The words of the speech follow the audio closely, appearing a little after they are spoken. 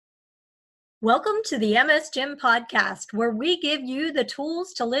Welcome to the MS Gym podcast, where we give you the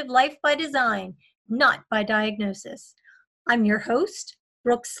tools to live life by design, not by diagnosis. I'm your host,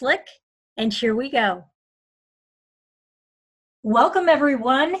 Brooke Slick, and here we go. Welcome,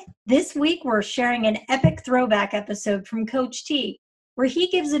 everyone. This week, we're sharing an epic throwback episode from Coach T, where he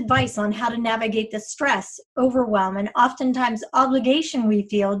gives advice on how to navigate the stress, overwhelm, and oftentimes obligation we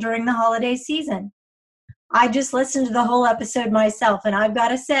feel during the holiday season. I just listened to the whole episode myself, and I've got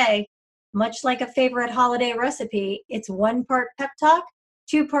to say, much like a favorite holiday recipe, it's 1 part pep talk,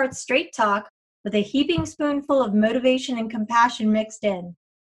 2 parts straight talk, with a heaping spoonful of motivation and compassion mixed in.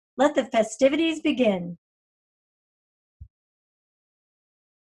 Let the festivities begin.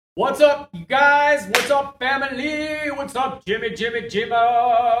 What's up, you guys? What's up, family? What's up, Jimmers? How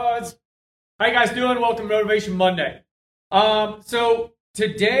you guys doing? Welcome to Motivation Monday. So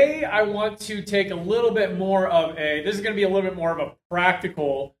today I want to take a little bit more of this is going to be a little bit more of a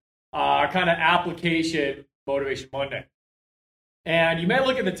practical kind of application Motivation Monday. And you may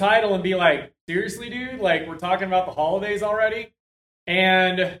look at the title and be like, seriously, dude? Like, we're talking about the holidays already?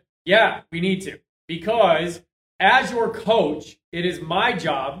 And yeah, we need to. Because as your coach, it is my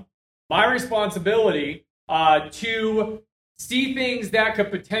job, my responsibility to see things that could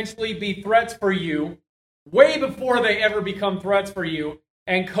potentially be threats for you way before they ever become threats for you,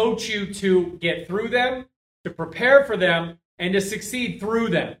 and coach you to get through them, to prepare for them, and to succeed through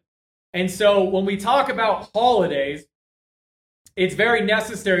them. And so when we talk about holidays, it's very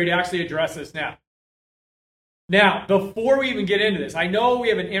necessary to actually address this now. Now, before we even get into this, I know we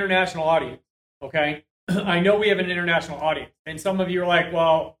have an international audience, okay? I know we have an international audience. And some of you are like,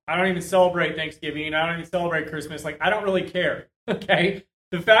 well, I don't even celebrate Thanksgiving. I don't even celebrate Christmas. Like, I don't really care, okay?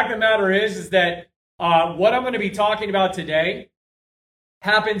 The fact of the matter is that what I'm going to be talking about today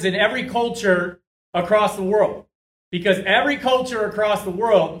happens in every culture across the world. Because every culture across the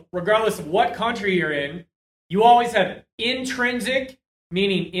world, regardless of what country you're in, you always have intrinsic,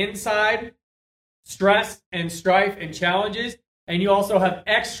 meaning inside, stress and strife and challenges. And you also have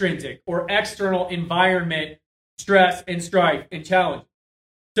extrinsic or external environment, stress and strife and challenge.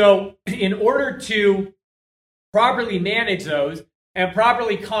 So in order to properly manage those and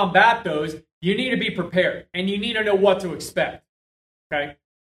properly combat those, you need to be prepared and you need to know what to expect, okay?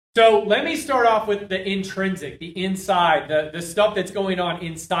 So let me start off with the intrinsic, the inside, the stuff that's going on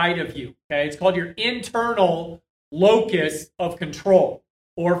inside of you, okay? It's called your internal locus of control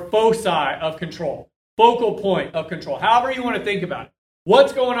or foci of control, focal point of control, however you want to think about it.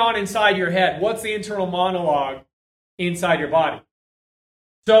 What's going on inside your head? What's the internal monologue inside your body?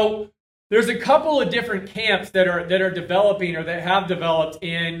 So there's a couple of different camps that are developing or that have developed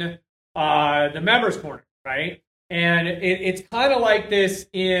in the Members Corner, right? And it's kind of like this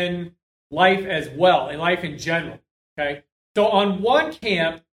in life as well, in life in general, okay? So on one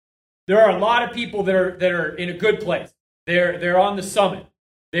camp, there are a lot of people that are in a good place. They're on the summit.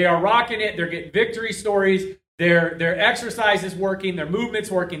 They are rocking it. They're getting victory stories. Their exercise is working. Their movement's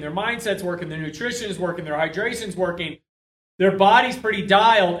working. Their mindset's working. Their nutrition is working. Their hydration's working. Their body's pretty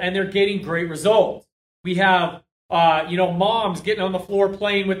dialed, and they're getting great results. We have moms getting on the floor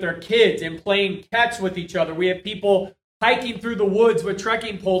playing with their kids and playing catch with each other. We have people hiking through the woods with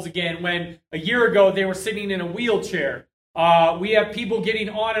trekking poles again when a year ago they were sitting in a wheelchair. We have people getting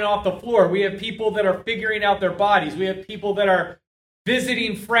on and off the floor. We have people that are figuring out their bodies. We have people that are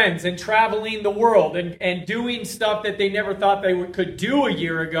visiting friends and traveling the world and doing stuff that they never thought they could do a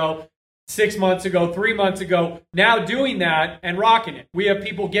year ago, 6 months ago, 3 months ago, now doing that and rocking it. We have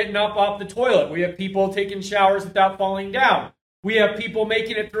people getting up off the toilet. We have people taking showers without falling down. We have people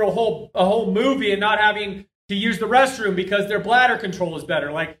making it through a whole movie and not having to use the restroom because their bladder control is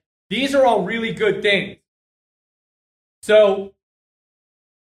better. Like, these are all really good things. So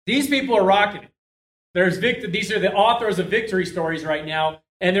these people are rocking it. These are the authors of victory stories right now,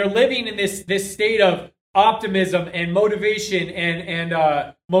 and they're living in this state of optimism and motivation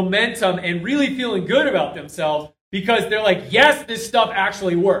and momentum and really feeling good about themselves because they're like, yes, this stuff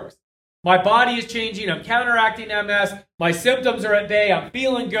actually works. My body is changing. I'm counteracting MS. My symptoms are at bay. I'm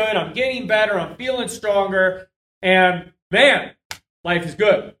feeling good. I'm getting better. I'm feeling stronger. And man, life is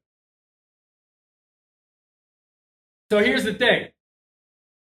good. So here's the thing.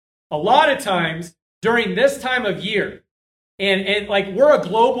 A lot of times during this time of year, and like, we're a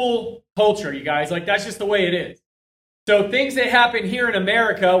global culture, you guys. Like, that's just the way it is. So things that happen here in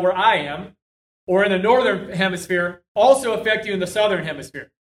America, where I am, or in the northern hemisphere, also affect you in the southern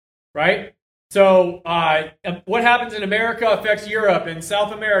hemisphere, right? So what happens in America affects Europe and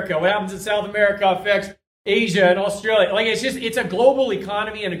South America. What happens in South America affects Asia and Australia. Like, it's a global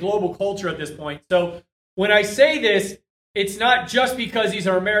economy and a global culture at this point. So when I say this, it's not just because these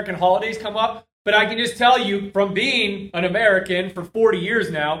are American holidays come up, but I can just tell you from being an American for 40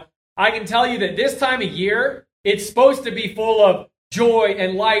 years now, I can tell you that this time of year, it's supposed to be full of joy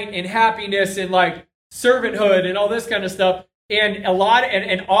and light and happiness and like servanthood and all this kind of stuff. And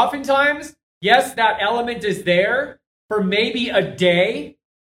and oftentimes, yes, that element is there for maybe a day,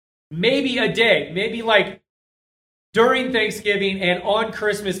 maybe like during Thanksgiving and on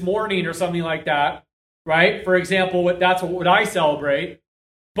Christmas morning or something like that, right? For example, that's what I celebrate.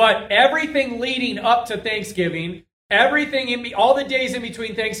 But everything leading up to Thanksgiving, all the days in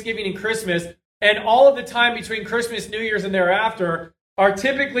between Thanksgiving and Christmas, and all of the time between Christmas, New Year's, and thereafter are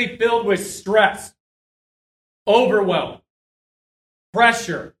typically filled with stress, overwhelm,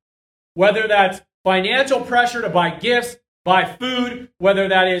 pressure, whether that's financial pressure to buy gifts, buy food, whether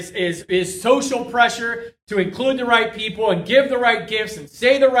that is social pressure to include the right people and give the right gifts and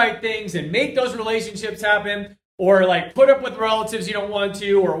say the right things and make those relationships happen, or like put up with relatives you don't want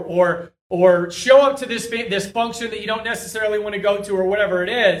to, or show up to this function that you don't necessarily want to go to, or whatever it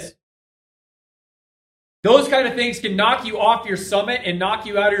is. Those kind of things can knock you off your summit and knock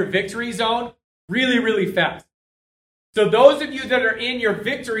you out of your victory zone really, really fast. So those of you that are in your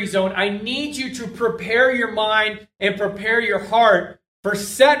victory zone, I need you to prepare your mind and prepare your heart for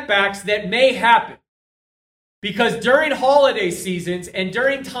setbacks that may happen. Because during holiday seasons and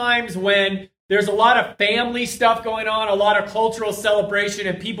during times when there's a lot of family stuff going on, a lot of cultural celebration,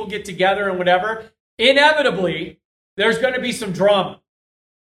 and people get together and whatever, inevitably, there's going to be some drama.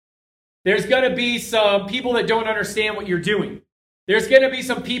 There's going to be some people that don't understand what you're doing. There's going to be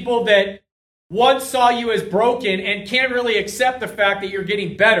some people that once saw you as broken and can't really accept the fact that you're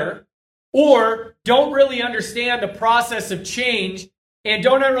getting better, or don't really understand the process of change and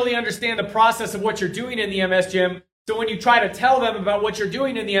don't really understand the process of what you're doing in the MS gym. So when you try to tell them about what you're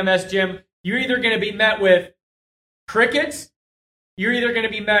doing in the MS gym, you're either going to be met with crickets, you're either going to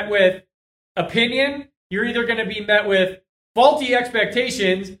be met with opinion, you're either going to be met with faulty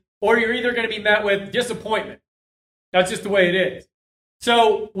expectations, or you're either going to be met with disappointment. That's just the way it is.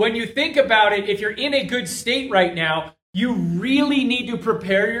 So when you think about it, if you're in a good state right now, you really need to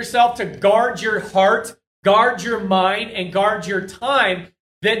prepare yourself to guard your heart, guard your mind, and guard your time.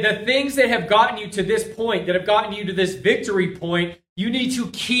 That the things that have gotten you to this point, that have gotten you to this victory point, you need to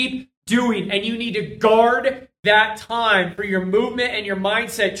keep doing, and you need to guard that time for your movement and your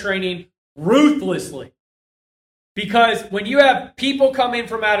mindset training ruthlessly. Because when you have people come in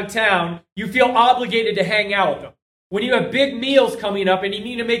from out of town, you feel obligated to hang out with them. When you have big meals coming up and you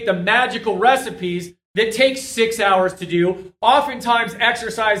need to make the magical recipes that take 6 hours to do, oftentimes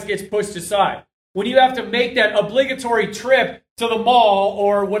exercise gets pushed aside. When you have to make that obligatory trip to the mall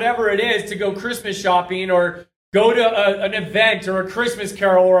or whatever it is to go Christmas shopping or go to an event or a Christmas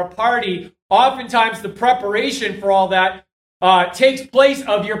carol or a party, oftentimes the preparation for all that takes place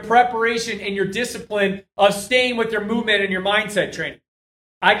of your preparation and your discipline of staying with your movement and your mindset training.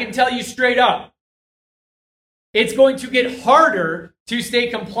 I can tell you straight up, it's going to get harder to stay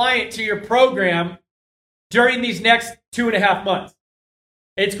compliant to your program during these next 2.5 months.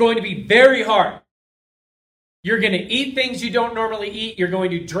 It's going to be very hard. You're going to eat things you don't normally eat. You're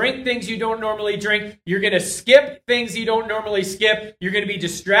going to drink things you don't normally drink. You're going to skip things you don't normally skip. You're going to be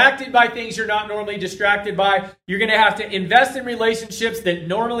distracted by things you're not normally distracted by. You're going to have to invest in relationships that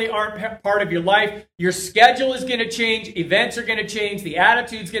normally aren't part of your life. Your schedule is going to change. Events are going to change. The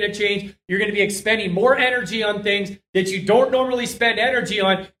attitude's going to change. You're going to be expending more energy on things that you don't normally spend energy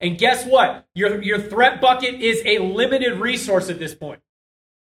on. And guess what? Your threat bucket is a limited resource at this point.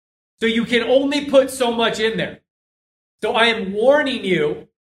 So you can only put so much in there. So I am warning you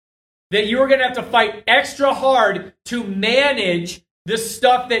that you're going to have to fight extra hard to manage the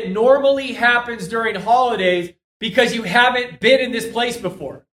stuff that normally happens during holidays because you haven't been in this place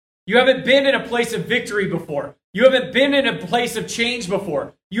before. You haven't been in a place of victory before. You haven't been in a place of change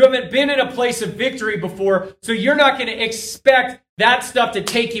before. You haven't been in a place of victory before. So you're not going to expect that stuff to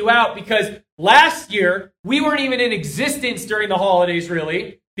take you out because last year we weren't even in existence during the holidays,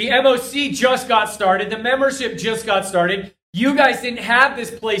 really. The MOC just got started. The membership just got started. You guys didn't have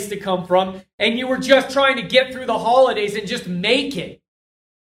this place to come from, and you were just trying to get through the holidays and just make it.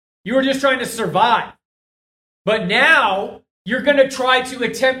 You were just trying to survive. But now, you're going to try to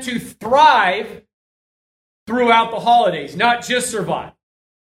attempt to thrive throughout the holidays, not just survive.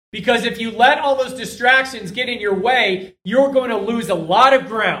 Because if you let all those distractions get in your way, you're going to lose a lot of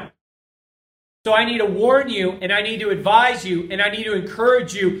ground. So I need to warn you, and I need to advise you, and I need to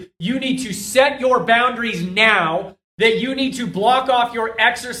encourage you. You need to set your boundaries now, that you need to block off your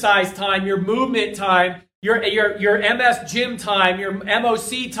exercise time, your movement time, your MS gym time, your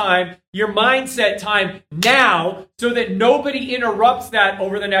MOC time, your mindset time now so that nobody interrupts that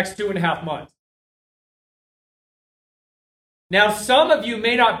over the next 2.5 months. Now, some of you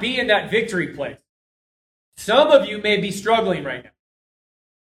may not be in that victory place. Some of you may be struggling right now.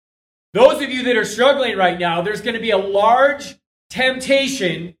 Those of you that are struggling right now, there's going to be a large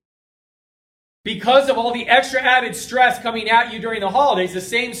temptation because of all the extra added stress coming at you during the holidays, the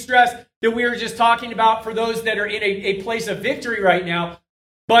same stress that we were just talking about for those that are in a place of victory right now.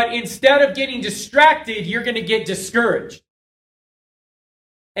 But instead of getting distracted, you're going to get discouraged.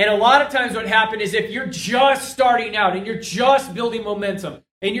 And a lot of times what happens is if you're just starting out and you're just building momentum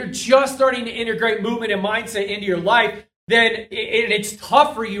and you're just starting to integrate movement and mindset into your life, then it's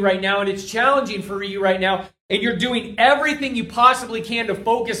tough for you right now and it's challenging for you right now, and you're doing everything you possibly can to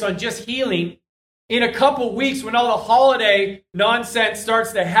focus on just healing. In a couple weeks, when all the holiday nonsense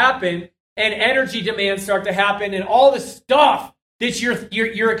starts to happen and energy demands start to happen and all the stuff that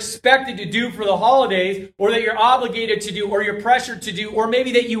you're expected to do for the holidays, or that you're obligated to do, or you're pressured to do, or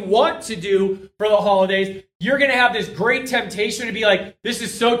maybe that you want to do for the holidays, you're going to have this great temptation to be like, this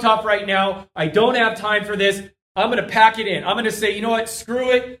is so tough right now. I don't have time for this. I'm going to pack it in. I'm going to say, you know what? Screw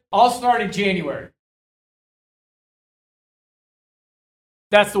it. I'll start in January.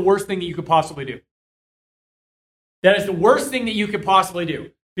 That's the worst thing that you could possibly do. That is the worst thing that you could possibly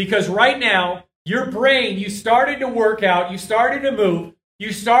do. Because right now, your brain, you started to work out, you started to move,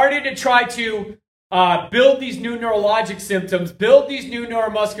 you started to try to build these new neurologic symptoms, build these new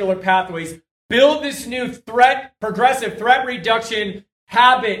neuromuscular pathways, build this new progressive threat reduction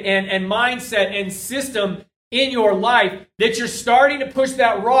habit and mindset and system in your life, that you're starting to push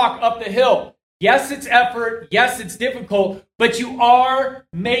that rock up the hill. Yes, it's effort. Yes, it's difficult, but you are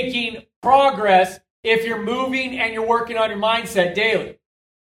making progress if you're moving and you're working on your mindset daily.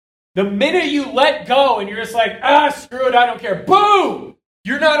 The minute you let go and you're just like, screw it, I don't care, boom!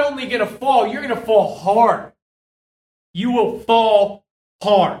 You're not only going to fall, you're going to fall hard. You will fall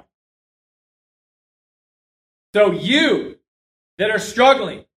hard. So you that are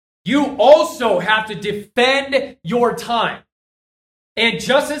struggling, you also have to defend your time. And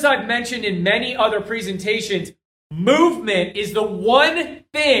just as I've mentioned in many other presentations, movement is the one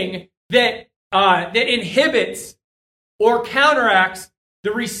thing that inhibits or counteracts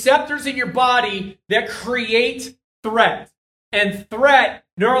the receptors in your body that create threat. And threat,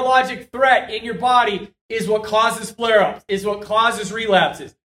 neurologic threat in your body, is what causes flare-ups, is what causes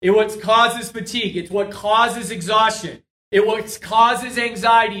relapses, it's what causes fatigue, it's what causes exhaustion, it's what causes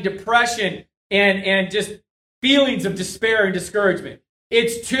anxiety, depression, and just feelings of despair and discouragement.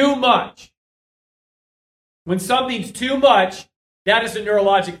 It's too much. When something's too much, that is a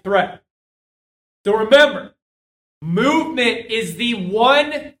neurologic threat. So remember, movement is the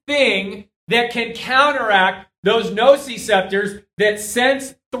one thing that can counteract those nociceptors that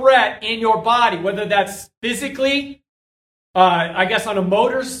sense threat in your body, whether that's physically, on a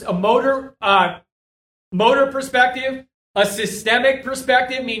motor perspective, a systemic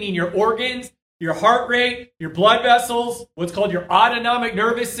perspective, meaning your organs, your heart rate, your blood vessels, what's called your autonomic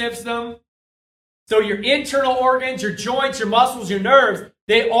nervous system. So your internal organs, your joints, your muscles, your nerves,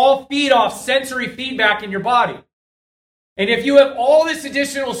 they all feed off sensory feedback in your body. And if you have all this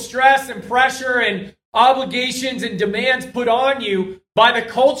additional stress and pressure and obligations and demands put on you by the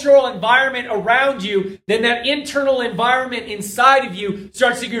cultural environment around you, then that internal environment inside of you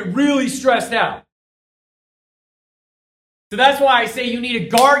starts to get really stressed out. So that's why I say you need to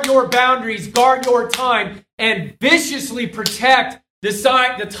guard your boundaries, guard your time, and viciously protect the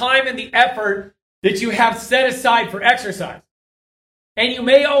time and the effort that you have set aside for exercise. And you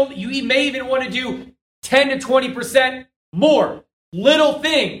may even want to do 10 to 20% more little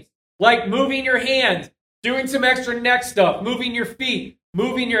things, like moving your hands, doing some extra neck stuff, moving your feet,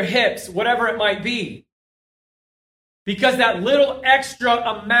 moving your hips, whatever it might be. Because that little extra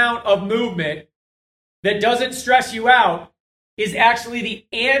amount of movement that doesn't stress you out is actually the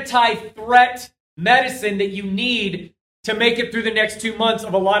anti-threat medicine that you need to make it through the next 2 months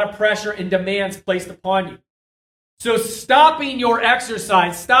of a lot of pressure and demands placed upon you. So stopping your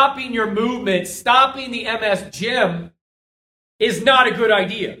exercise, stopping your movement, stopping the MS gym is not a good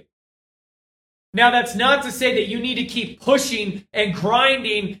idea. Now, that's not to say that you need to keep pushing and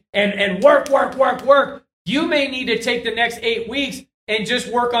grinding and work. You may need to take the next 8 weeks and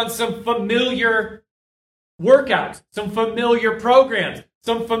just work on some familiar workouts, some familiar programs,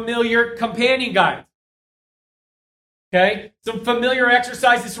 some familiar companion guides. Okay? Some familiar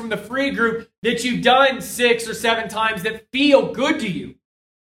exercises from the free group that you've done 6 or 7 times that feel good to you.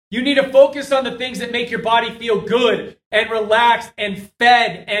 You need to focus on the things that make your body feel good and relaxed and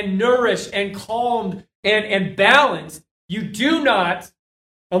fed and nourished and calmed and balanced, you do not,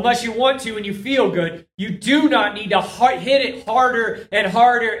 unless you want to and you feel good, you do not need to hit it harder and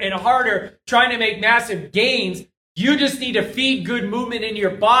harder and harder trying to make massive gains. You just need to feed good movement in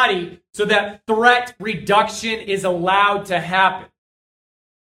your body so that threat reduction is allowed to happen.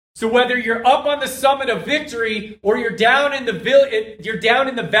 So whether you're up on the summit of victory or you're down in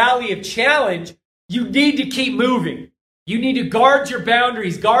the valley of challenge, you need to keep moving. You need to guard your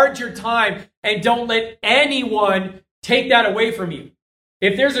boundaries, guard your time, and don't let anyone take that away from you.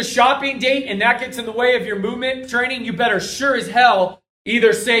 If there's a shopping date and that gets in the way of your movement training, you better sure as hell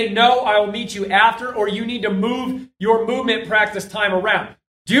either say, no, I will meet you after, or you need to move your movement practice time around.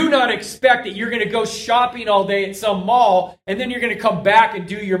 Do not expect that you're going to go shopping all day at some mall and then you're going to come back and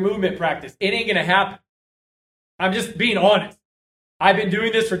do your movement practice. It ain't going to happen. I'm just being honest. I've been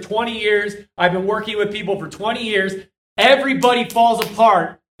doing this for 20 years. I've been working with people for 20 years. Everybody falls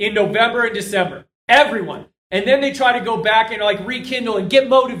apart in November and December. Everyone. And then they try to go back and like rekindle and get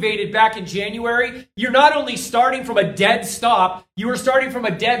motivated back in January. You're not only starting from a dead stop, you are starting from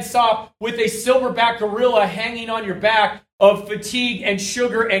a dead stop with a silverback gorilla hanging on your back of fatigue and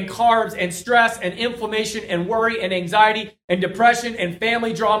sugar and carbs and stress and inflammation and worry and anxiety and depression and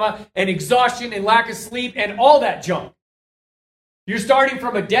family drama and exhaustion and lack of sleep and all that junk. You're starting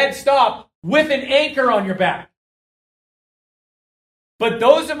from a dead stop with an anchor on your back. But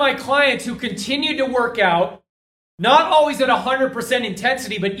those of my clients who continue to work out, not always at 100%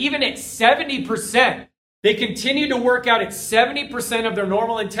 intensity, but even at 70%, they continue to work out at 70% of their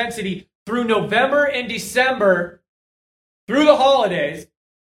normal intensity through November and December, through the holidays.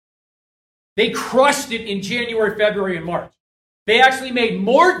 They crushed it in January, February, and March. They actually made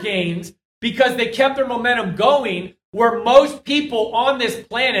more gains because they kept their momentum going, where most people on this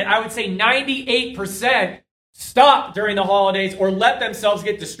planet, I would say 98%, stop during the holidays or let themselves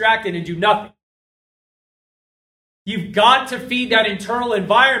get distracted and do nothing. You've got to feed that internal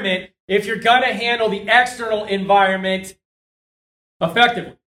environment if you're going to handle the external environment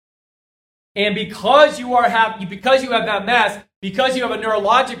effectively. And because you have that mess, because you have a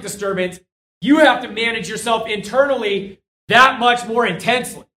neurologic disturbance, you have to manage yourself internally that much more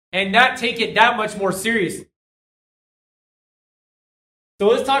intensely and take it that much more seriously. So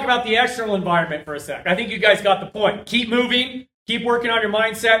let's talk about the external environment for a sec. I think you guys got the point. Keep moving, keep working on your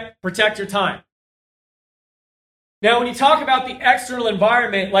mindset, protect your time. Now, when you talk about the external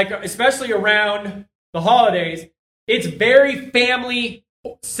environment, like especially around the holidays, it's very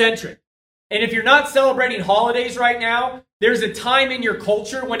family-centric. And if you're not celebrating holidays right now, there's a time in your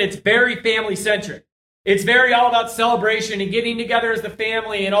culture when it's very family-centric. It's very all about celebration and getting together as the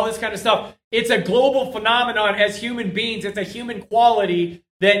family and all this kind of stuff. It's a global phenomenon as human beings. It's a human quality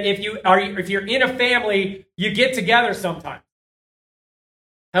that if you're in a family, you get together sometimes.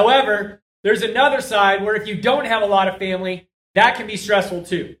 However, there's another side where if you don't have a lot of family, that can be stressful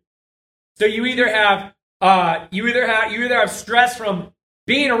too. So you either have stress from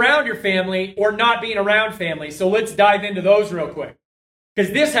being around your family or not being around family. So let's dive into those real quick,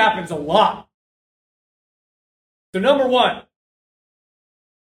 because this happens a lot. So number one,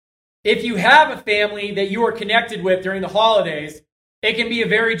 if you have a family that you are connected with during the holidays, it can be a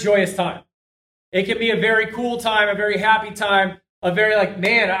very joyous time. It can be a very cool time, a very happy time, a very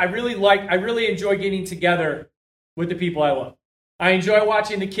I really enjoy getting together with the people I love. I enjoy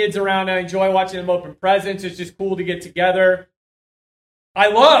watching the kids around. I enjoy watching them open presents. It's just cool to get together. I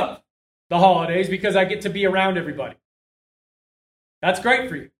love the holidays because I get to be around everybody. That's great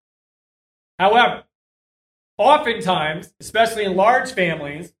for you. However, oftentimes, especially in large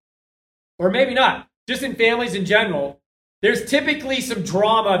families, or maybe not, just in families in general, there's typically some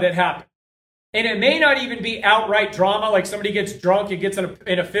drama that happens. And it may not even be outright drama, like somebody gets drunk and gets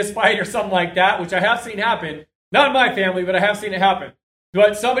in a fist fight or something like that, which I have seen happen. Not in my family, but I have seen it happen.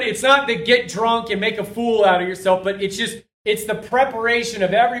 But it's not the get drunk and make a fool out of yourself, but it's the preparation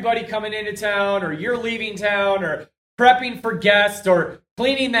of everybody coming into town, or you're leaving town, or prepping for guests, or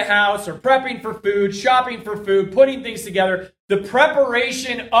cleaning the house, or prepping for food, shopping for food, putting things together. The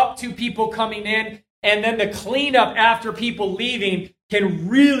preparation up to people coming in, and then the cleanup after people leaving can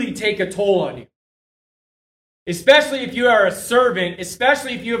really take a toll on you. Especially if you are a servant,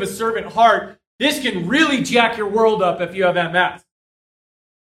 especially if you have a servant heart, this can really jack your world up if you have MS.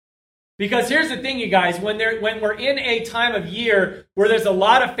 Because here's the thing, you guys, when we're in a time of year where there's a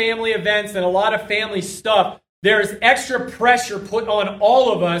lot of family events and a lot of family stuff, there's extra pressure put on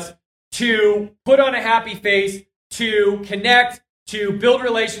all of us to put on a happy face, to connect, to build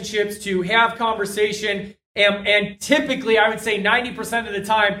relationships, to have conversation, and typically, I would say 90% of the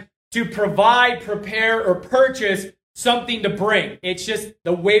time, to provide, prepare, or purchase something to bring. It's just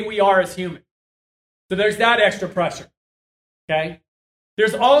the way we are as humans. So there's that extra pressure, okay?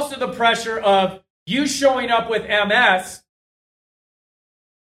 There's also the pressure of you showing up with MS,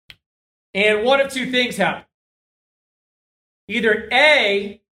 and one of two things happen. Either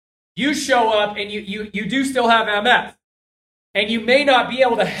A, you show up and you do still have MS, and you may not be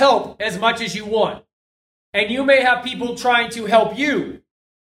able to help as much as you want. And you may have people trying to help you.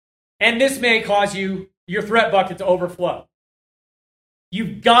 And this may cause your threat bucket to overflow.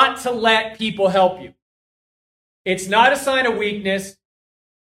 You've got to let people help you. It's not a sign of weakness.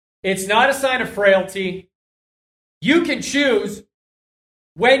 It's not a sign of frailty. You can choose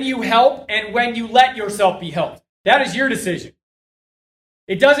when you help and when you let yourself be helped. That is your decision.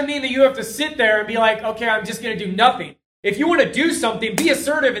 It doesn't mean that you have to sit there and be like, okay, I'm just going to do nothing. If you want to do something, be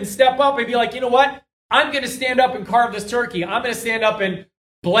assertive and step up and be like, you know what? I'm going to stand up and carve this turkey. I'm going to stand up and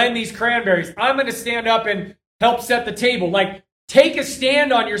blend these cranberries. I'm going to stand up and help set the table. Like, take a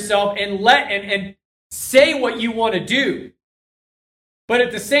stand on yourself and say what you want to do. But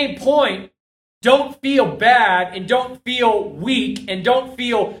at the same point, don't feel bad and don't feel weak and don't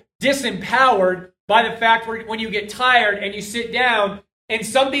feel disempowered by the fact when you get tired and you sit down and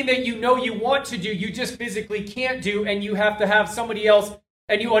something that you know you want to do, you just physically can't do, and you have to have somebody else,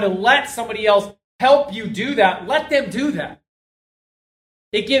 and you want to let somebody else help you do that. Let them do that.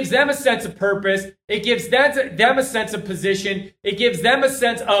 It gives them a sense of purpose. It gives them a sense of position. It gives them a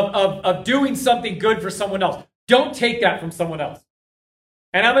sense of doing something good for someone else. Don't take that from someone else.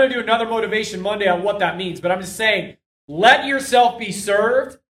 And I'm going to do another Motivation Monday on what that means, but I'm just saying, let yourself be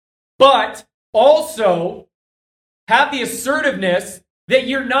served, but also have the assertiveness that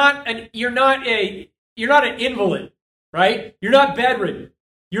you're not an invalid, right? You're not bedridden.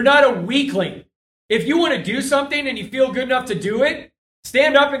 You're not a weakling. If you want to do something and you feel good enough to do it,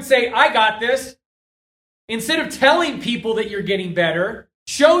 stand up and say, I got this. Instead of telling people that you're getting better,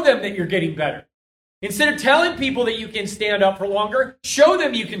 show them that you're getting better. Instead of telling people that you can stand up for longer, show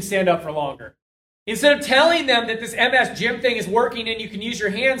them you can stand up for longer. Instead of telling them that this MS gym thing is working and you can use your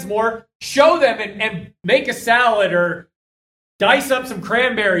hands more, show them and make a salad or dice up some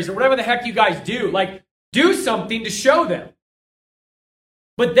cranberries or whatever the heck you guys do. Like, do something to show them.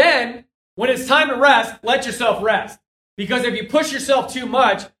 But then, when it's time to rest, let yourself rest. Because if you push yourself too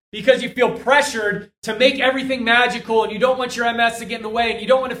much, because you feel pressured to make everything magical and you don't want your MS to get in the way and you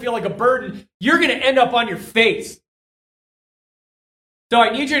don't want to feel like a burden, you're going to end up on your face. So I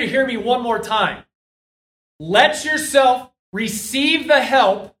need you to hear me one more time. Let yourself receive the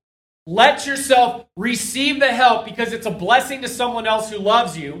help. Let yourself receive the help because it's a blessing to someone else who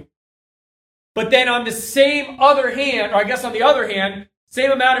loves you. But then on the same other hand, or I guess on the other hand,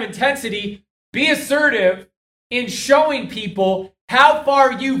 same amount of intensity, be assertive in showing people how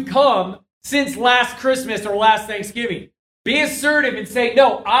far you've come since last Christmas or last Thanksgiving. Be assertive and say,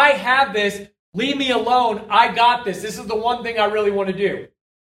 no, I have this. Leave me alone. I got this. This is the one thing I really want to do.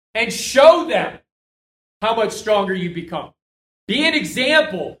 And show them how much stronger you've become. Be an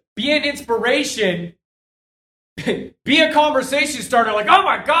example. Be an inspiration. Be a conversation starter. Like, oh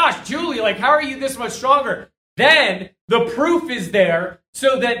my gosh, Julie, like, how are you this much stronger? Then the proof is there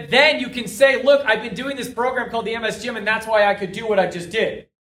so that then you can say, look, I've been doing this program called the MS Gym and that's why I could do what I just did.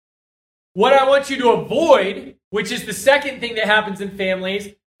 What I want you to avoid, which is the second thing that happens in families,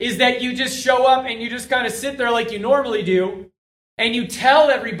 is that you just show up and you just kind of sit there like you normally do and you tell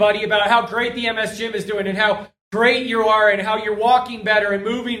everybody about how great the MS Gym is doing and how great you are and how you're walking better and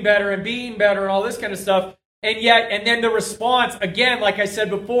moving better and being better and all this kind of stuff. And then the response, again, like I said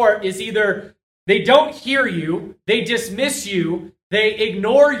before, is either they don't hear you, they dismiss you, they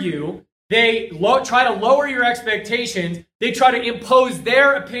ignore you, they try to lower your expectations, they try to impose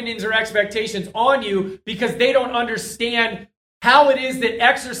their opinions or expectations on you because they don't understand how it is that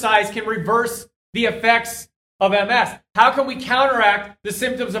exercise can reverse the effects of MS. How can we counteract the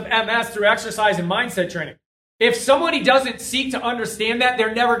symptoms of MS through exercise and mindset training? If somebody doesn't seek to understand that,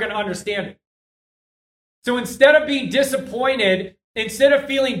 they're never going to understand it. So instead of being disappointed, instead of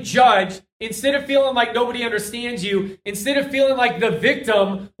feeling judged, instead of feeling like nobody understands you, instead of feeling like the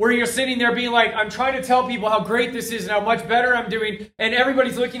victim where you're sitting there being like, I'm trying to tell people how great this is and how much better I'm doing, and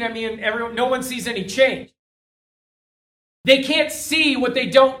everybody's looking at me and no one sees any change. They can't see what they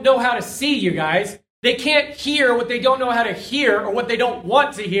don't know how to see, you guys. They can't hear what they don't know how to hear or what they don't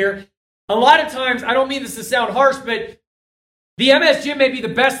want to hear. A lot of times, I don't mean this to sound harsh, but the MS Gym may be the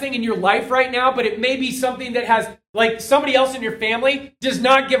best thing in your life right now, but it may be something that has, like, somebody else in your family does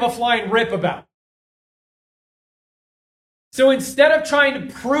not give a flying rip about. So instead of trying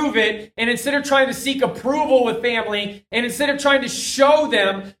to prove it, and instead of trying to seek approval with family, and instead of trying to show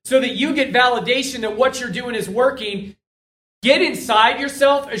them so that you get validation that what you're doing is working, get inside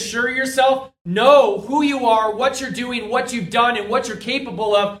yourself, assure yourself know who you are, what you're doing, what you've done, and what you're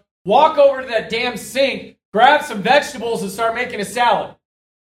capable of, walk over to that damn sink, grab some vegetables, and start making a salad.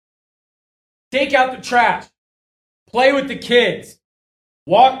 Take out the trash. Play with the kids.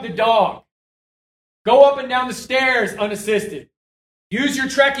 Walk the dog. Go up and down the stairs unassisted. Use your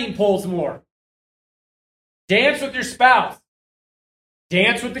trekking poles more. Dance with your spouse.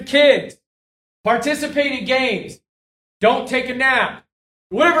 Dance with the kids. Participate in games. Don't take a nap.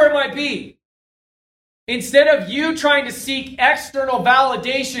 Whatever it might be. Instead of you trying to seek external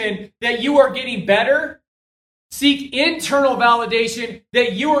validation that you are getting better, seek internal validation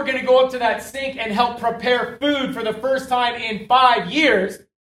that you are going to go up to that sink and help prepare food for the first time in 5 years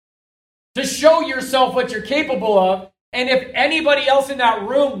to show yourself what you're capable of. And if anybody else in that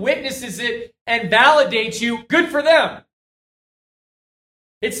room witnesses it and validates you, good for them.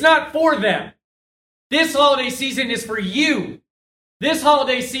 It's not for them. This holiday season is for you. This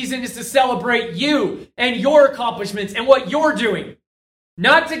holiday season is to celebrate you and your accomplishments and what you're doing.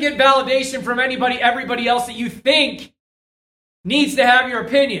 Not to get validation from everybody else that you think needs to have your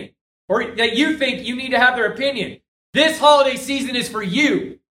opinion or that you think you need to have their opinion. This holiday season is for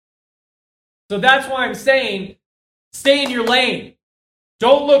you. So that's why I'm saying, stay in your lane.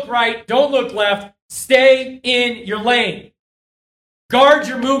 Don't look right. Don't look left. Stay in your lane. Guard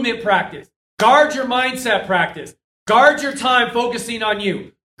your movement practice. Guard your mindset practice. Guard your time focusing on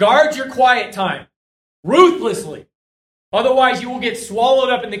you. Guard your quiet time. Ruthlessly. Otherwise, you will get swallowed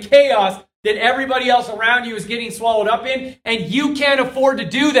up in the chaos that everybody else around you is getting swallowed up in, and you can't afford to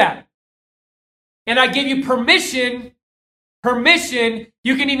do that. And I give you permission.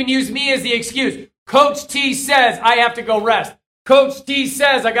 You can even use me as the excuse. Coach T says I have to go rest. Coach T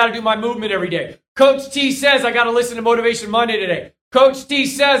says I got to do my movement every day. Coach T says I got to listen to Motivation Monday today. Coach T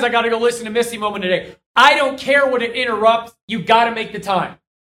says I got to go listen to Misty Moment today. I don't care what it interrupts. You got to make the time.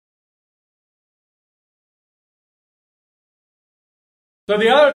 So the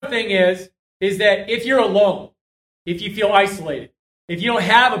other thing is that if you're alone, if you feel isolated, if you don't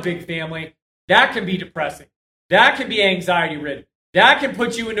have a big family, that can be depressing. That can be anxiety-ridden. That can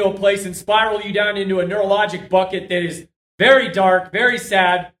put you into a place and spiral you down into a neurologic bucket that is very dark, very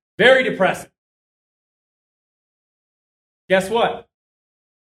sad, very depressing. Guess what?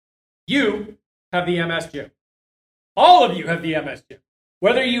 You have the MS gym. All of you have the MS gym.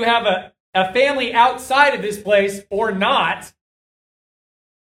 Whether you have a family outside of this place or not,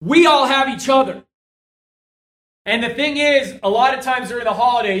 we all have each other. And the thing is, a lot of times during the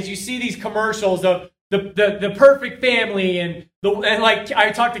holidays, you see these commercials of the perfect family and like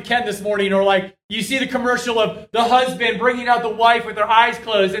I talked to Ken this morning, or like you see the commercial of the husband bringing out the wife with her eyes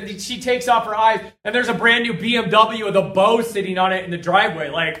closed and she takes off her eyes and there's a brand new BMW with a bow sitting on it in the driveway.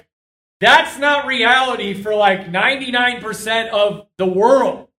 Like, that's not reality for like 99% of the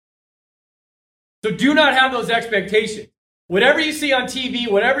world. So do not have those expectations. Whatever you see on TV,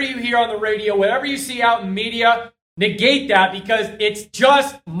 whatever you hear on the radio, whatever you see out in media, negate that because it's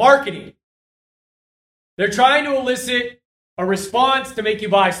just marketing. They're trying to elicit a response to make you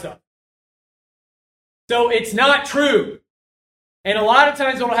buy stuff. So it's not true. And a lot of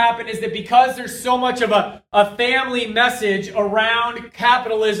times what will happen is that because there's so much of a family message around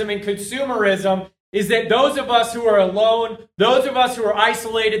capitalism and consumerism, is that those of us who are alone, those of us who are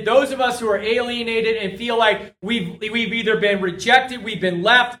isolated, those of us who are alienated and feel like we've either been rejected, we've been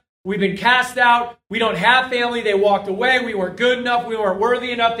left, we've been cast out, we don't have family, they walked away, we weren't good enough, we weren't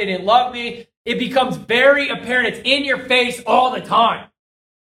worthy enough, they didn't love me. It becomes very apparent. It's in your face all the time.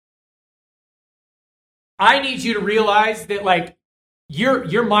 I need you to realize that, like,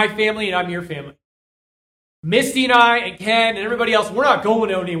 you're my family and I'm your family. Misty and I and Ken and everybody else, we're not going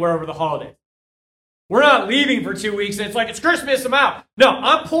anywhere over the holidays. We're not leaving for 2 weeks and it's like, it's Christmas, I'm out. No,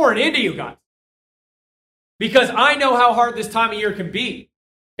 I'm pouring into you guys. Because I know how hard this time of year can be.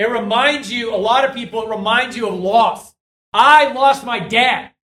 It reminds you, a lot of people, it reminds you of loss. I lost my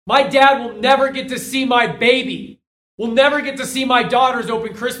dad. My dad will never get to see my baby. Will never get to see my daughters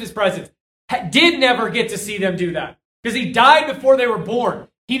open Christmas presents. Did never get to see them do that. Because he died before they were born.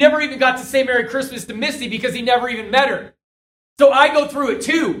 He never even got to say Merry Christmas to Misty because he never even met her. So I go through it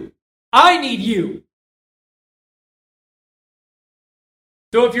too. I need you.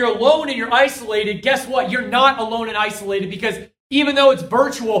 So if you're alone and you're isolated, guess what? You're not alone and isolated because even though it's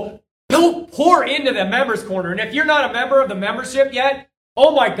virtual, pour into the members corner. And if you're not a member of the membership yet,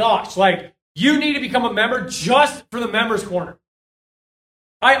 oh my gosh, like you need to become a member just for the members corner.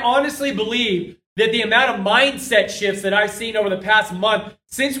 I honestly believe that the amount of mindset shifts that I've seen over the past month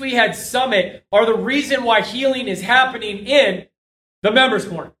since we had Summit are the reason why healing is happening in the members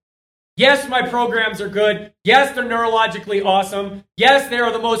corner. Yes, my programs are good. Yes, they're neurologically awesome. Yes, they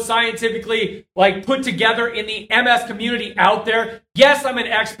are the most scientifically put together in the MS community out there. Yes, I'm an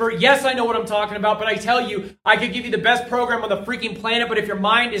expert. Yes, I know what I'm talking about. But I tell you, I could give you the best program on the freaking planet, but if your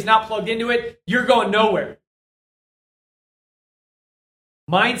mind is not plugged into it, you're going nowhere.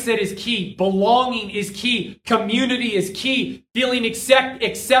 Mindset is key. Belonging is key. Community is key. Feeling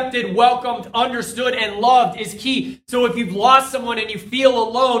accepted, welcomed, understood, and loved is key. So if you've lost someone and you feel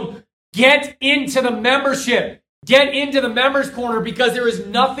alone, get into the membership. Get into the members corner because there is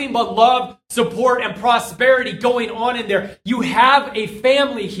nothing but love, support, and prosperity going on in there. You have a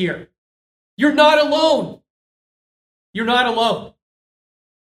family here. You're not alone. You're not alone.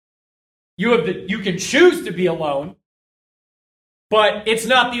 You can choose to be alone, but it's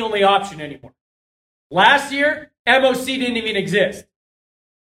not the only option anymore. Last year, MOC didn't even exist.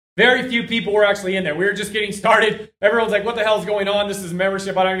 Very few people were actually in there. We were just getting started. Everyone's like, what the hell is going on? This is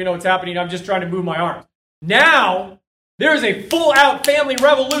membership. I don't even know what's happening. I'm just trying to move my arms. Now, there's a full-out family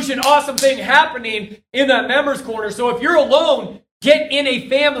revolution, awesome thing happening in that members corner. So if you're alone, get in a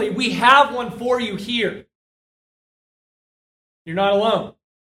family. We have one for you here. You're not alone.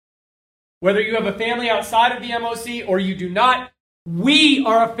 Whether you have a family outside of the MOC or you do not, we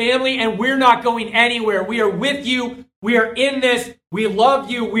are a family and we're not going anywhere. We are with you. We are in this. We love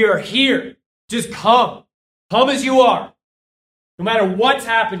you. We are here. Just come. Come as you are. No matter what's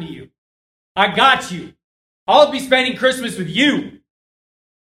happened to you. I got you. I'll be spending Christmas with you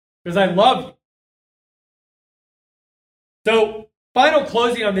because I love you. So, final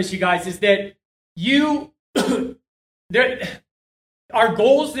closing on this, you guys, is that our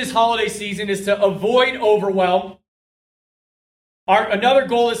goals this holiday season is to avoid overwhelm. Another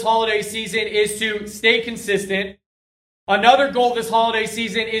goal this holiday season is to stay consistent. Another goal this holiday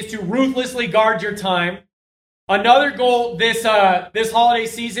season is to ruthlessly guard your time. Another goal this holiday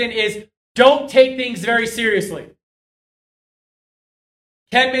season is don't take things very seriously.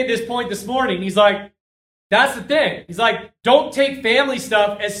 Ken made this point this morning. He's like, that's the thing. He's like, don't take family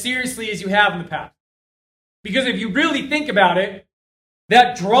stuff as seriously as you have in the past. Because if you really think about it,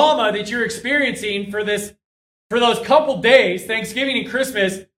 that drama that you're experiencing for those couple days, Thanksgiving and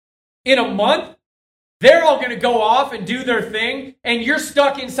Christmas, in a month, they're all going to go off and do their thing, and you're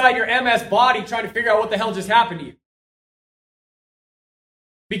stuck inside your MS body trying to figure out what the hell just happened to you.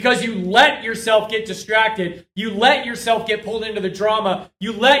 Because you let yourself get distracted. You let yourself get pulled into the drama.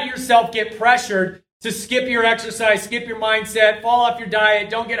 You let yourself get pressured to skip your exercise, skip your mindset, fall off your diet,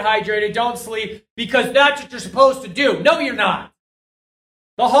 don't get hydrated, don't sleep, because that's what you're supposed to do. No, you're not.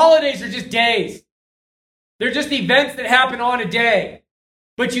 The holidays are just days. They're just events that happen on a day.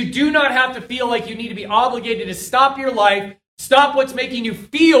 But you do not have to feel like you need to be obligated to stop your life, stop what's making you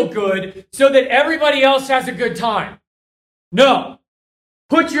feel good so that everybody else has a good time. No.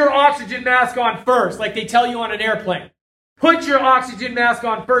 Put your oxygen mask on first, like they tell you on an airplane. Put your oxygen mask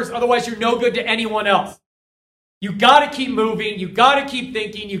on first, otherwise you're no good to anyone else. You got to keep moving. You got to keep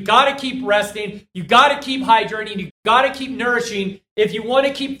thinking. You got to keep resting. You got to keep hydrating. You got to keep nourishing if you want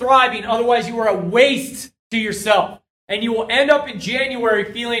to keep thriving. Otherwise, you are a waste to yourself. And you will end up in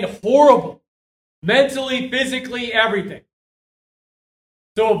January feeling horrible. Mentally, physically, everything.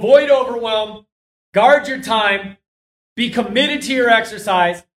 So avoid overwhelm. Guard your time. Be committed to your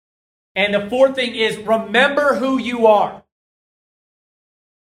exercise. And the fourth thing is remember who you are.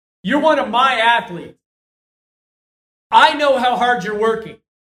 You're one of my athletes. I know how hard you're working.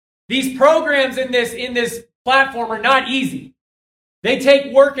 These programs in this platform are not easy. They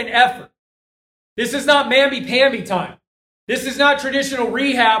take work and effort. This is not mamby-pamby time. This is not traditional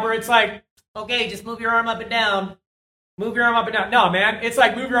rehab where it's like, okay, just move your arm up and down. Move your arm up and down. No, man. It's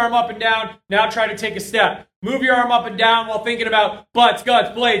like move your arm up and down. Now try to take a step. Move your arm up and down while thinking about butts,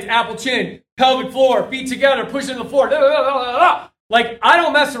 guts, blades, apple chin, pelvic floor, feet together, pushing the floor. Like, I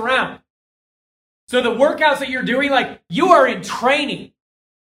don't mess around. So the workouts that you're doing, like, you are in training.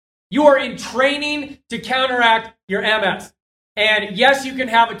 You are in training to counteract your MS. And yes, you can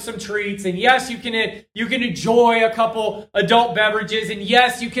have some treats, and yes, you can enjoy a couple adult beverages, and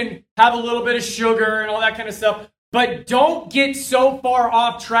yes, you can have a little bit of sugar and all that kind of stuff. But don't get so far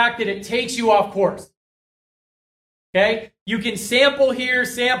off track that it takes you off course. Okay? You can sample here,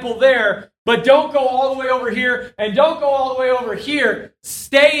 sample there, but don't go all the way over here and don't go all the way over here.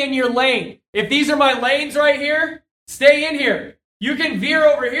 Stay in your lane. If these are my lanes right here, stay in here. You can veer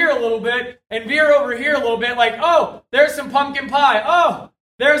over here a little bit and veer over here a little bit like, oh, there's some pumpkin pie. Oh,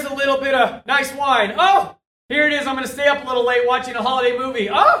 there's a little bit of nice wine. Oh, here it is. I'm going to stay up a little late watching a holiday movie.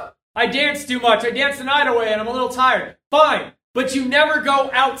 Oh, I danced too much. I danced the night away and I'm a little tired. Fine. But you never go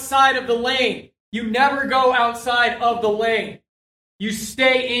outside of the lane. You never go outside of the lane. you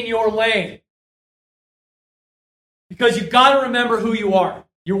stay in your lane. Because you've got to remember who you are.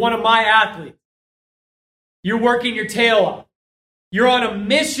 You're one of my athletes. You're working your tail off. You're on a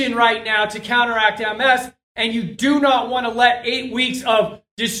mission right now to counteract MS, and you do not want to let 8 weeks of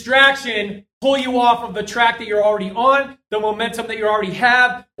distraction pull you off of the track that you're already on, the momentum that you already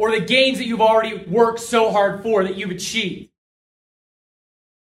have, or the gains that you've already worked so hard for, that you've achieved.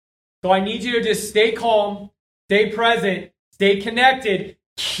 So I need you to just stay calm, stay present, stay connected,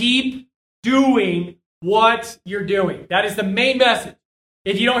 keep doing what you're doing. That is the main message.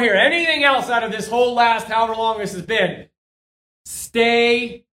 If you don't hear anything else out of this whole last however long this has been,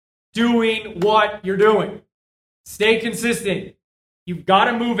 stay doing what you're doing. Stay consistent. You've got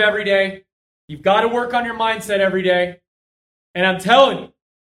to move every day. You've got to work on your mindset every day. And I'm telling you,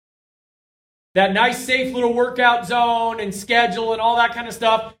 that nice, safe little workout zone and schedule and all that kind of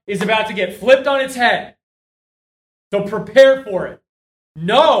stuff is about to get flipped on its head. So prepare for it.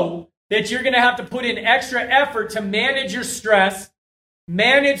 Know that you're going to have to put in extra effort to manage your stress,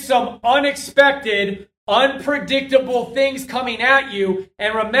 manage some unexpected, unpredictable things coming at you.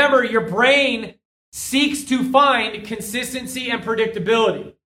 And remember, your brain seeks to find consistency and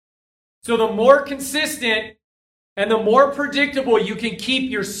predictability. So the more consistent and the more predictable you can keep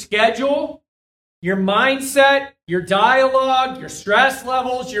your schedule, your mindset, your dialogue, your stress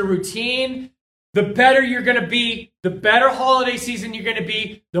levels, your routine, the better you're going to be, the better holiday season you're going to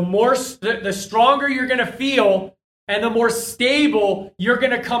be, the stronger you're going to feel, and the more stable you're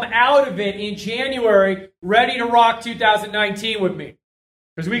going to come out of it in January, ready to rock 2019 with me.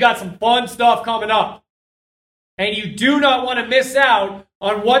 Because we got some fun stuff coming up. And you do not want to miss out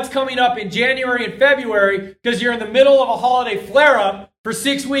on what's coming up in January and February because you're in the middle of a holiday flare-up for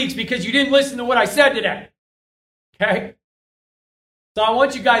 6 weeks because you didn't listen to what I said today. Okay? So I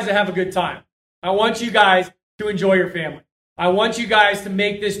want you guys to have a good time. I want you guys to enjoy your family. I want you guys to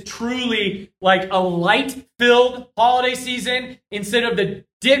make this truly like a light-filled holiday season instead of the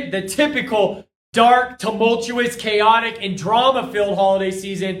typical dark, tumultuous, chaotic, and drama-filled holiday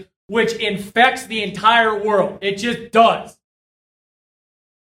season, which infects the entire world. It just does.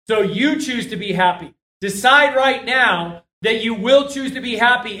 So you choose to be happy. Decide right now that you will choose to be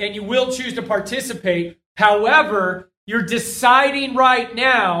happy and you will choose to participate. However, you're deciding right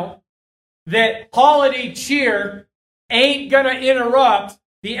now that holiday cheer ain't going to interrupt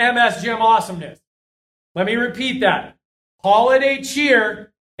the MS Gym awesomeness. Let me repeat that. Holiday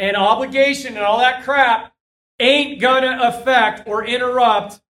cheer and obligation and all that crap ain't going to affect or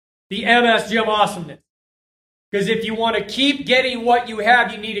interrupt the MS Gym awesomeness. Because if you want to keep getting what you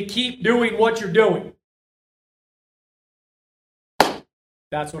have, you need to keep doing what you're doing.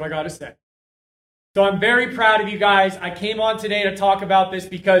 That's what I got to say. So I'm very proud of you guys. I came on today to talk about this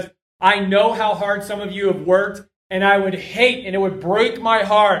because I know how hard some of you have worked, and I would hate and it would break my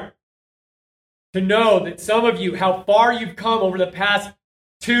heart to know that some of you, how far you've come over the past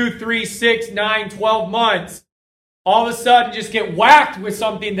 2, 3, 6, 9, 12 months, all of a sudden just get whacked with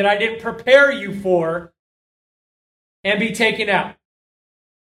something that I didn't prepare you for and be taken out.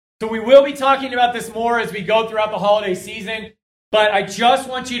 So we will be talking about this more as we go throughout the holiday season, but I just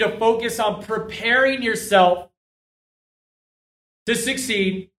want you to focus on preparing yourself to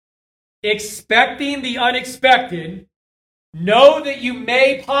succeed, expecting the unexpected, know that you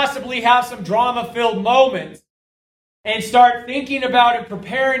may possibly have some drama-filled moments, and start thinking about and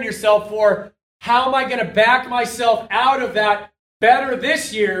preparing yourself for how am I going to back myself out of that better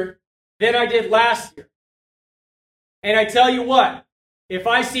this year than I did last year. And I tell you what, if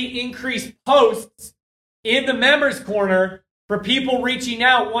I see increased posts in the members corner for people reaching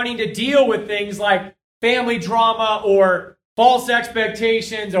out wanting to deal with things like family drama or false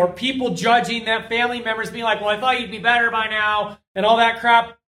expectations or people judging that family members being like, well, I thought you'd be better by now and all that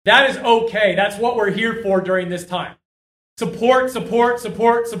crap, that is okay. That's what we're here for during this time. Support, support,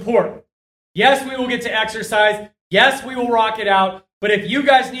 support, support. Yes, we will get to exercise. Yes, we will rock it out. But if you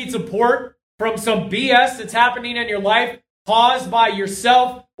guys need support from some BS that's happening in your life caused by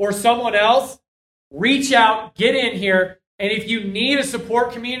yourself or someone else, reach out, get in here. And if you need a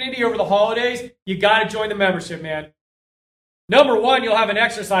support community over the holidays, you got to join the membership, man. Number one, you'll have an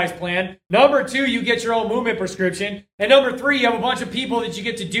exercise plan. Number two, you get your own movement prescription. And number three, you have a bunch of people that you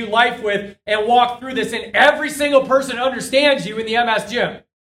get to do life with and walk through this. And every single person understands you in the MS Gym.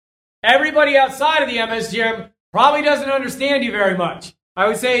 Everybody outside of the MS Gym probably doesn't understand you very much. I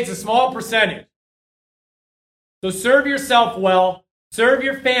would say it's a small percentage. So serve yourself well. Serve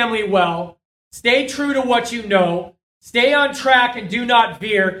your family well. Stay true to what you know. Stay on track and do not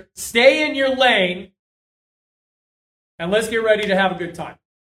veer. Stay in your lane. And let's get ready to have a good time.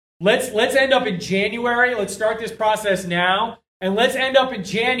 Let's end up in January. Let's start this process now. And let's end up in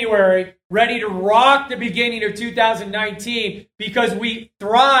January ready to rock the beginning of 2019 because we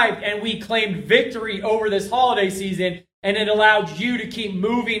thrived and we claimed victory over this holiday season, and it allowed you to keep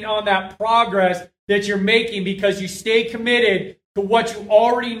moving on that progress that you're making because you stay committed to what you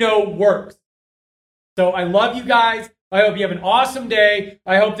already know works. So I love you guys. I hope you have an awesome day.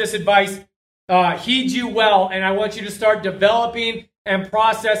 I hope this advice heeds you well, and I want you to start developing and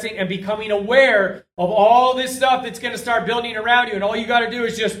processing and becoming aware of all this stuff that's going to start building around you. And all you got to do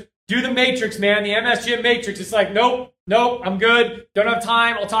is just do the matrix, man, the MS Gym matrix. It's like, nope, I'm good. Don't have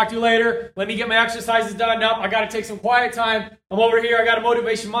time. I'll talk to you later. Let me get my exercises done. Nope, I got to take some quiet time. I'm over here. I got a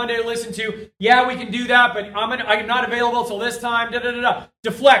Motivation Monday to listen to. Yeah, we can do that, but I'm not available till this time.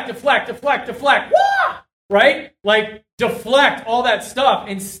 Deflect. Wah! Right? Like, deflect all that stuff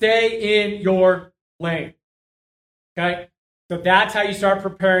and stay in your lane. Okay? So that's how you start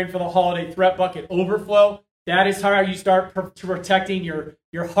preparing for the holiday threat bucket overflow. That is how you start protecting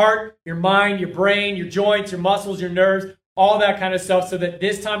your heart, your mind, your brain, your joints, your muscles, your nerves, all that kind of stuff, so that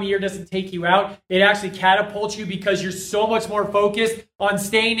this time of year doesn't take you out. It actually catapults you because you're so much more focused on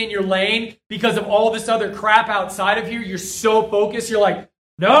staying in your lane because of all this other crap outside of here. You're so focused. You're like,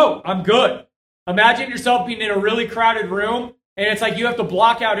 no, I'm good. Imagine yourself being in a really crowded room, and it's like you have to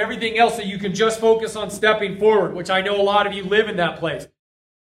block out everything else so you can just focus on stepping forward, which I know a lot of you live in that place.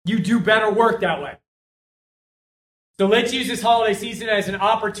 You do better work that way. So let's use this holiday season as an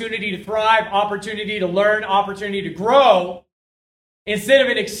opportunity to thrive, opportunity to learn, opportunity to grow, instead of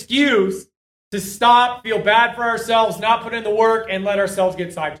an excuse to stop, feel bad for ourselves, not put in the work, and let ourselves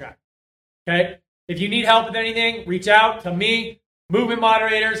get sidetracked. Okay? If you need help with anything, reach out to me, movement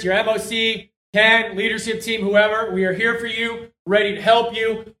moderators, your MOC, Ken, leadership team, whoever. We are here for you, ready to help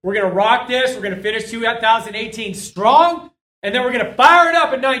you. We're going to rock this. We're going to finish 2018 strong, and then we're going to fire it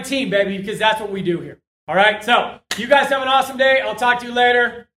up in 19, baby, because that's what we do here. All right? So you guys have an awesome day. I'll talk to you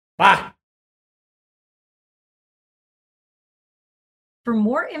later. Bye. For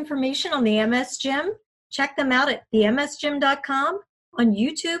more information on the MS Gym, check them out at themsgym.com, on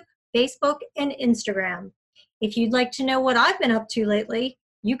YouTube, Facebook, and Instagram. If you'd like to know what I've been up to lately,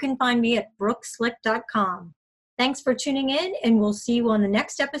 you can find me at brookslick.com. Thanks for tuning in, and we'll see you on the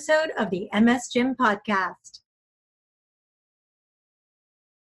next episode of the MS Gym Podcast.